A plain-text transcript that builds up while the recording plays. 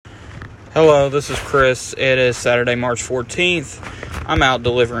Hello, this is Chris. It is Saturday, March 14th. I'm out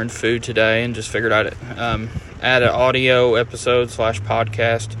delivering food today and just figured I'd add an audio episode /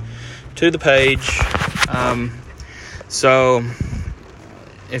 podcast to the page. So,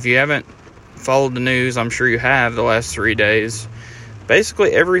 if you haven't followed the news, I'm sure you have the last 3 days.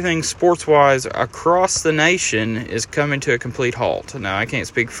 Basically, everything sports-wise across the nation is coming to a complete halt. Now, I can't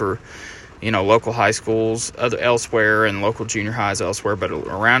speak for local high schools elsewhere and local junior highs elsewhere, but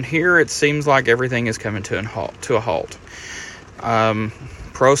around here it seems like everything is coming to a halt.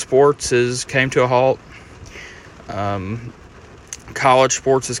 Pro sports came to a halt. College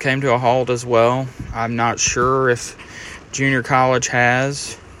sports has came to a halt as well. I'm not sure if junior college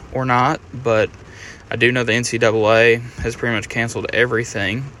has or not, but I do know the NCAA has pretty much canceled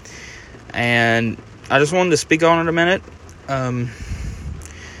everything. And I just wanted to speak on it a minute.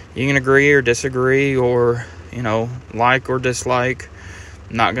 You can agree or disagree or, like or dislike.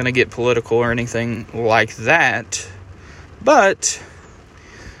 I'm not going to get political or anything like that. But,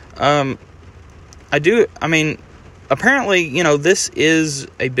 apparently, this is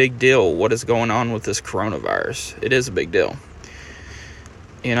a big deal, what is going on with this coronavirus. It is a big deal.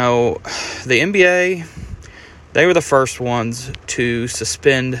 The NBA, they were the first ones to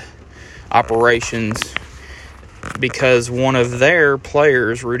suspend operations because one of their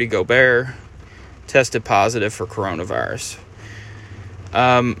players, Rudy Gobert, tested positive for coronavirus.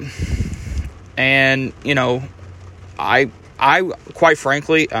 I quite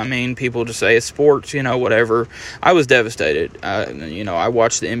frankly, people just say it's sports, whatever. I was devastated. I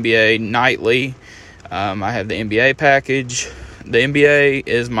watch the NBA nightly. I have the NBA package. The NBA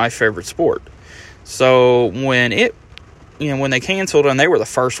is my favorite sport. So when they canceled, and they were the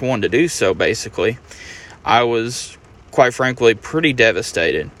first one to do so, basically, I was, quite frankly, pretty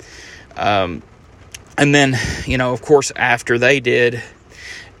devastated. And then, of course, after they did,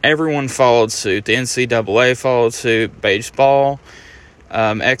 everyone followed suit. The NCAA followed suit, baseball,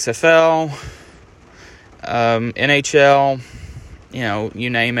 XFL, NHL, you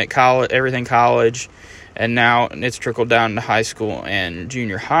name it, college, everything college. And now it's trickled down to high school and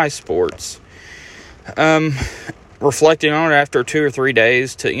junior high sports. Reflecting on it after 2 or 3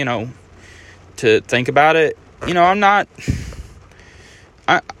 days to think about it, I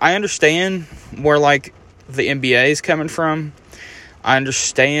understand where, the NBA is coming from. I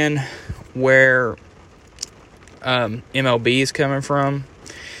understand where MLB is coming from.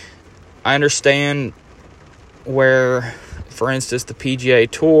 I understand where, for instance, the PGA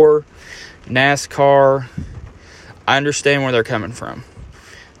Tour, NASCAR, I understand where they're coming from.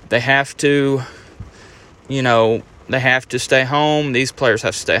 They have to, stay home. These players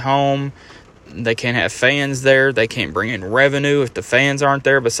have to stay home. They can't have fans there. They can't bring in revenue if the fans aren't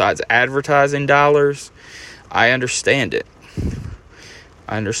there besides advertising dollars. I understand it.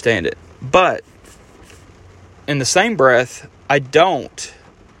 But in the same breath, I don't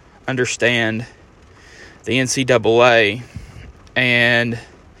understand the NCAA and,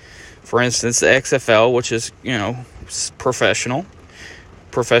 for instance, the XFL, which is, professional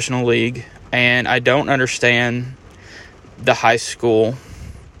league. And I don't understand the high school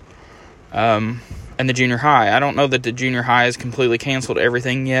and the junior high. I don't know that the junior high has completely canceled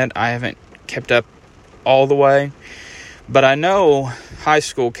everything yet. I haven't kept up all the way. But I know high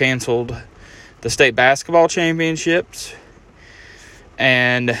school canceled the state basketball championships.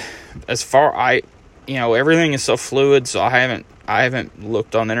 And as far everything is so fluid, so I haven't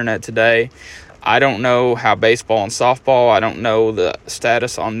looked on the internet today. I don't know how baseball and softball, I don't know the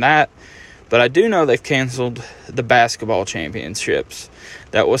status on that. But I do know they've canceled the basketball championships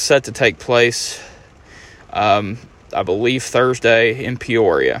that was set to take place, I believe, Thursday in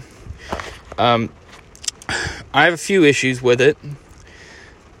Peoria. I have a few issues with it.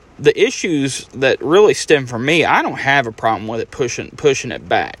 The issues that really stem from me, I don't have a problem with it pushing it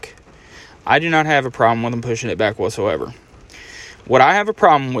back. I do not have a problem with them pushing it back whatsoever. What I have a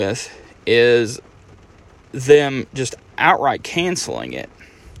problem with is them just outright canceling it.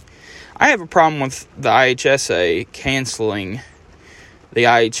 I have a problem with the IHSA canceling the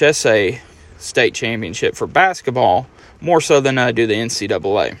IHSA state championship for basketball more so than I do the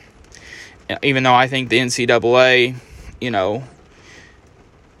NCAA. Even though I think the NCAA,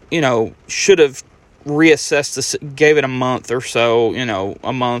 should have reassessed this, gave it a month or so,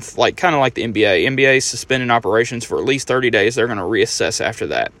 a month, kind of like the NBA. NBA is suspending operations for at least 30 days. They're going to reassess after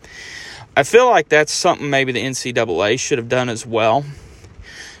that. I feel like that's something maybe the NCAA should have done as well.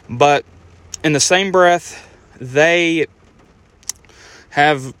 But in the same breath, they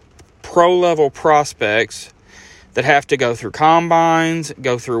have pro-level prospects that have to go through combines,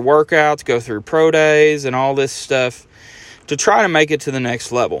 go through workouts, go through pro days, and all this stuff to try to make it to the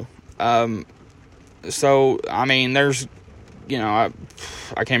next level. So, I mean, there's, I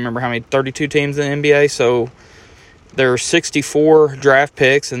can't remember how many, 32 teams in the NBA, so there are 64 draft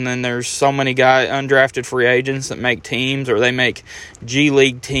picks, and then there's so many undrafted free agents that make teams, or they make G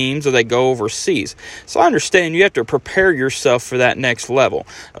League teams, or they go overseas. So I understand you have to prepare yourself for that next level,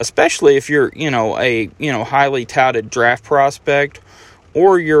 especially if you're, a highly touted draft prospect,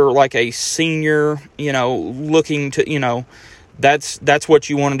 or you're like a senior, looking to, that's what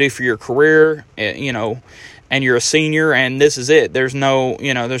you want to do for your career, and you're a senior, and this is it. There's no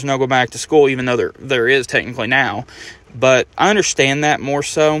go back to school, even though there is technically now. But I understand that more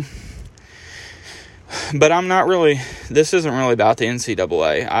so. But this isn't really about the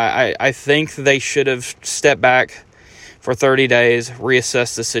NCAA. I think they should have stepped back for 30 days,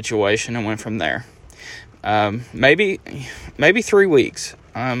 reassessed the situation, and went from there. Maybe 3 weeks.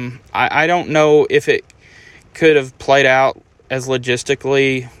 I don't know if it could have played out as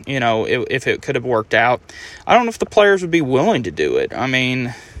logistically, if it could have worked out. I don't know if the players would be willing to do it. I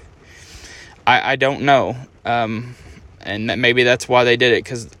mean, I don't know. And maybe that's why they did it,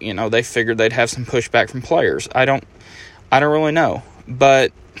 because, they figured they'd have some pushback from players. I don't really know.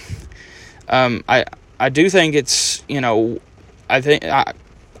 But I do think it's, I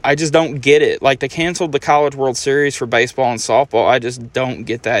just don't get it. Like, they canceled the College World Series for baseball and softball. I just don't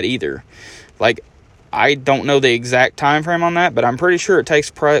get that either. Like, I don't know the exact time frame on that, but I'm pretty sure it takes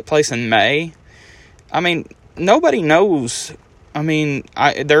place in May. I mean, nobody knows. I mean,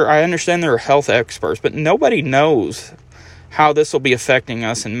 I understand there are health experts, but nobody knows how this will be affecting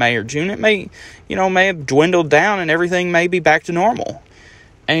us in May or June. It may have dwindled down and everything may be back to normal.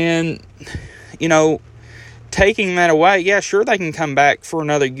 And, taking that away, yeah, sure, they can come back for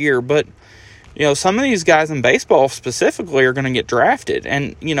another year, but some of these guys in baseball specifically are going to get drafted.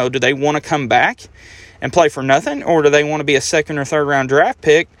 And, do they want to come back and play for nothing? Or do they want to be a second or third round draft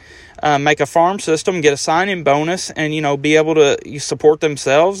pick, make a farm system, get a sign-in bonus, and, be able to support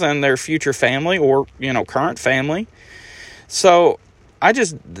themselves and their future family or, current family? So I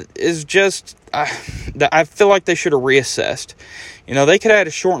feel like they should have reassessed. They could have had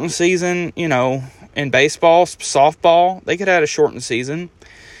a shortened season, in baseball, softball. They could have had a shortened season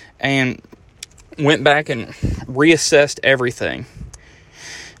and went back and reassessed everything.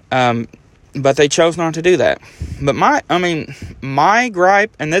 But they chose not to do that. But my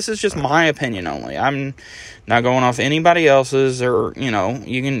gripe, and this is just my opinion only, I'm not going off anybody else's, or,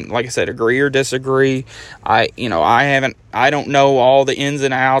 you can, like I said, agree or disagree. I don't know all the ins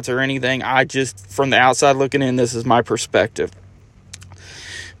and outs or anything. I just, from the outside looking in, this is my perspective.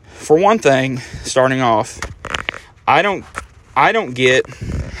 For one thing, starting off, I don't get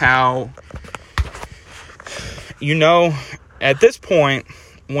how, at this point,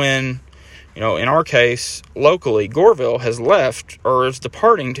 when, in our case, locally, Goreville has left or is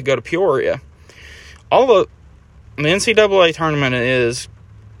departing to go to Peoria. Although the NCAA tournament is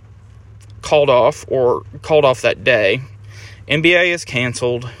called off that day, NBA is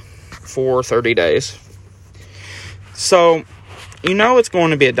canceled for 30 days. So, it's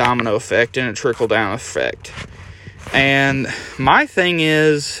going to be a domino effect and a trickle-down effect. And my thing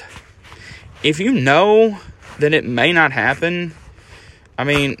is, if you know that it may not happen,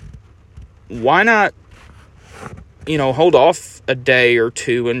 why not, hold off a day or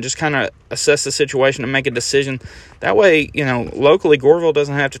two and just kind of assess the situation and make a decision? That way, locally, Goreville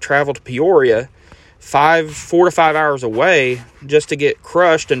doesn't have to travel to Peoria 4 to 5 hours away just to get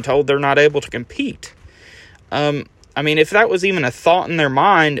crushed and told they're not able to compete. If that was even a thought in their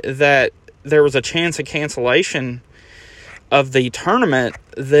mind that there was a chance of cancellation of the tournament,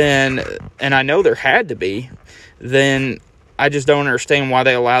 then, and I know there had to be, then I just don't understand why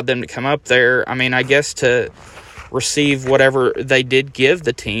they allowed them to come up there. I guess to receive whatever they did give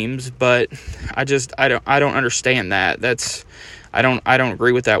the teams, but I don't understand that. I don't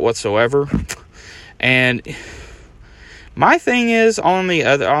agree with that whatsoever. And my thing is, on the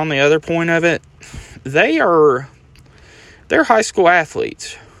other point of it, they're high school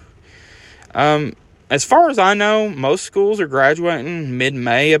athletes. As far as I know, most schools are graduating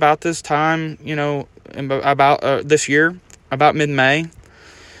mid-May about this time, about this year, about mid-May.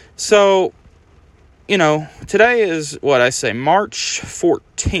 So, today is, March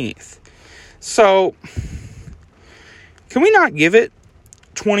 14th. So, can we not give it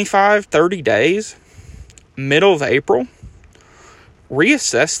 25, 30 days, middle of April,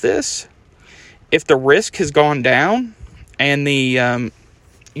 reassess this? If the risk has gone down and the,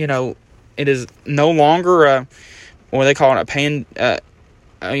 it is no longer what they call it,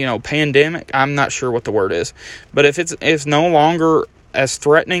 pandemic. I'm not sure what the word is, but if it's no longer as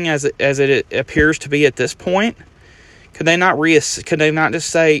threatening as it appears to be at this point, Could they not just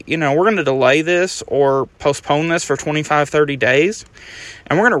say, we're going to delay this or postpone this for 25, 30 days,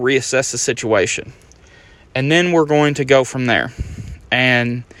 and we're going to reassess the situation, and then we're going to go from there.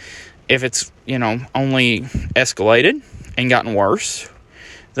 And if it's, only escalated and gotten worse,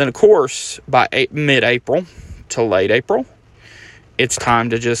 then of course by mid-April to late April, it's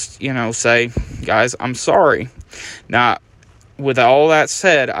time to just, say, guys, I'm sorry. Now, with all that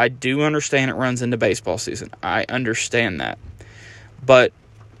said, I do understand it runs into baseball season. I understand that. But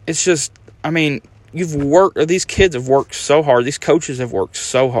it's just, these kids have worked so hard. These coaches have worked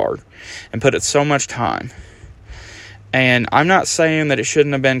so hard and put in so much time. And I'm not saying that it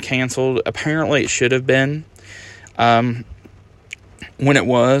shouldn't have been canceled. Apparently it should have been when it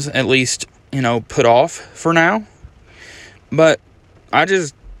was, at least, put off for now. But I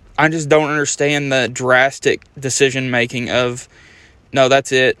just don't understand the drastic decision-making of, no,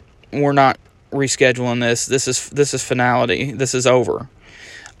 that's it. We're not rescheduling this. This is finality. This is over.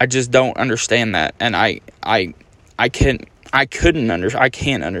 I just don't understand that. And I can't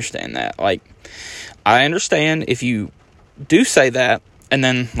understand that. Like, I understand if you do say that, and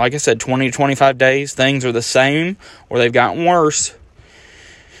then, like I said, 20 to 25 days, things are the same, or they've gotten worse,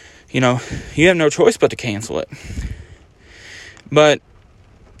 you have no choice but to cancel it. But,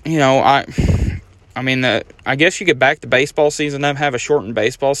 I guess you get back to baseball season up, have a shortened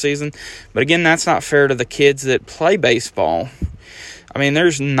baseball season. But again, that's not fair to the kids that play baseball.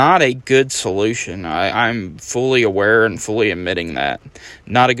 There's not a good solution. I'm fully aware and fully admitting that.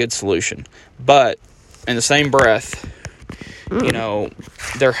 Not a good solution. But in the same breath,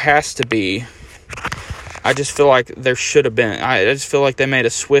 there has to be. I just feel like there should have been. I just feel like they made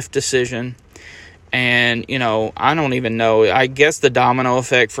a swift decision. And, I don't even know. I guess the domino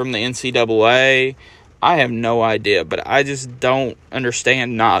effect from the NCAA, I have no idea. But I just don't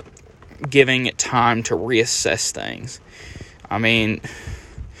understand not giving it time to reassess things. I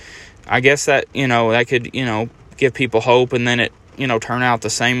guess that, that could, give people hope, and then it, turn out the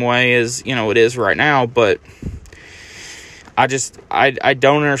same way as, it is right now. But I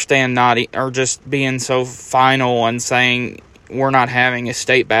don't understand just being so final and saying we're not having a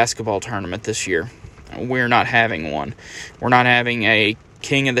state basketball tournament this year. We're not having one. We're not having a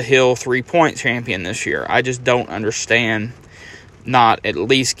King of the Hill 3-point champion this year. I just don't understand not at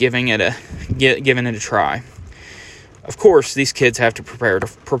least giving it a try. Of course, these kids have to prepare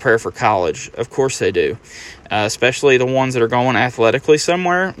for college. Of course they do. Especially the ones that are going athletically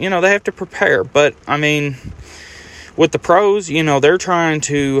somewhere. They have to prepare. But, with the pros, they're trying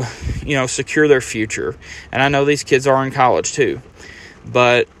to, secure their future. And I know these kids are in college too.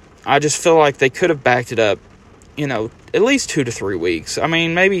 But I just feel like they could have backed it up, at least 2 to 3 weeks.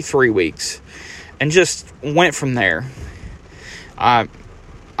 Maybe 3 weeks. And just went from there. I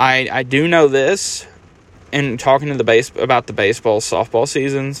do know this, in talking to about the baseball, softball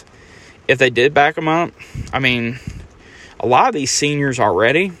seasons, if they did back them up, a lot of these seniors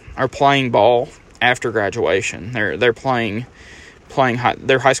already are playing ball after graduation. They're playing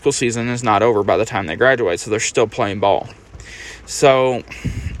their high school season is not over by the time they graduate, so they're still playing ball. So,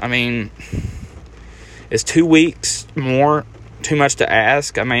 is 2 weeks more too much to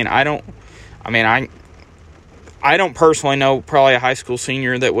ask? I don't personally know probably a high school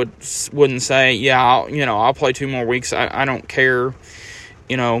senior that wouldn't say, yeah, I'll play 2 more weeks. I don't care.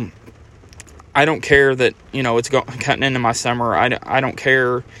 I don't care that, it's cutting into my summer. I don't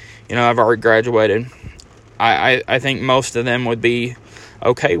care. I've already graduated. I think most of them would be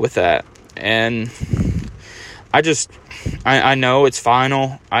okay with that. And I know it's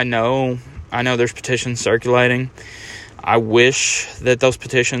final. I know there's petitions circulating. I wish that those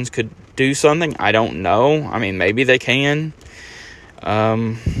petitions could do something. I don't know. Maybe they can.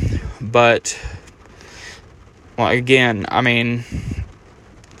 But, well, again,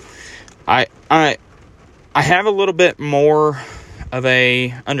 I have a little bit more of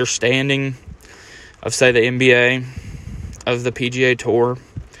a understanding of, say, the NBA, of the PGA Tour,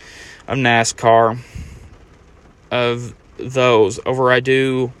 of NASCAR, of those over I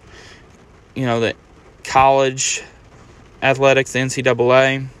do, the college athletics, the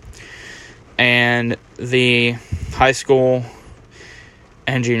NCAA, and the high school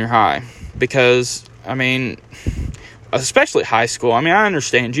and junior high. Because, especially high school. I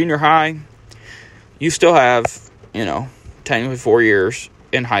understand junior high, you still have, technically 4 years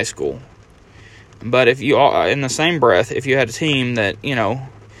in high school. But if you, in the same breath, if you had a team that,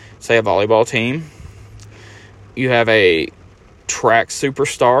 say a volleyball team, you have a track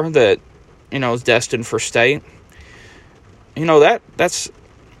superstar that, is destined for state, that's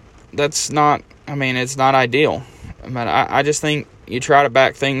not, it's not ideal. I just think you try to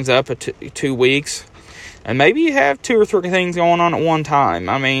back things up 2 weeks, And maybe you have 2 or 3 things going on at one time.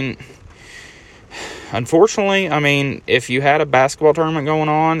 I mean, unfortunately, if you had a basketball tournament going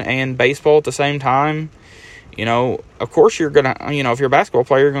on and baseball at the same time, of course you're going to, if you're a basketball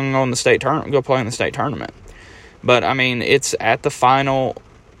player, you're going to go in the state tournament, go play in the state tournament. But, it's at the final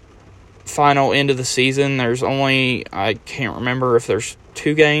end of the season. There's only, I can't remember if there's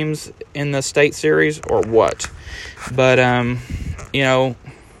 2 games in the state series or what. But, I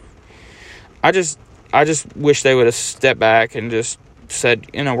just wish they would have stepped back and just said,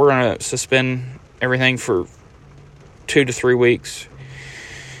 we're going to suspend everything for 2 to 3 weeks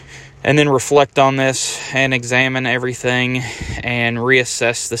and then reflect on this and examine everything and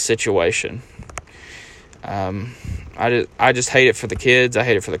reassess the situation. I just hate it for the kids. I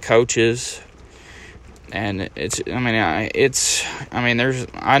hate it for the coaches. And I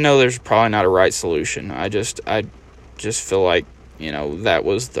know there's probably not a right solution. I just feel like, that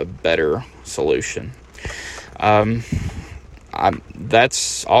was the better solution.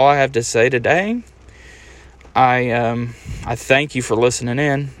 That's all I have to say today. I thank you for listening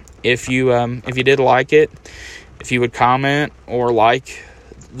in. If you did like it, if you would comment or like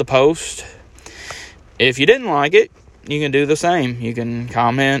the post. If you didn't like it, you can do the same. You can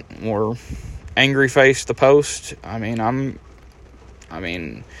comment or angry face the post.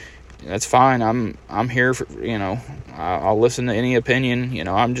 That's fine. I'm here for, I'll listen to any opinion.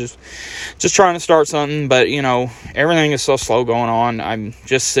 I'm just trying to start something, but everything is so slow going on. I'm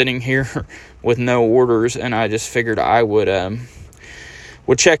just sitting here with no orders, and I just figured I would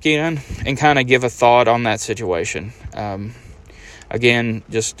check in and kind of give a thought on that situation. Again,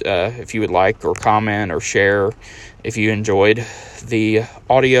 just if you would like or comment or share if you enjoyed the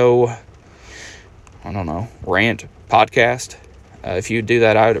audio, rant podcast. If you do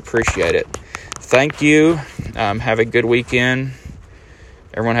that, I would appreciate it. Thank you. Have a good weekend.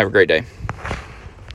 Everyone have a great day.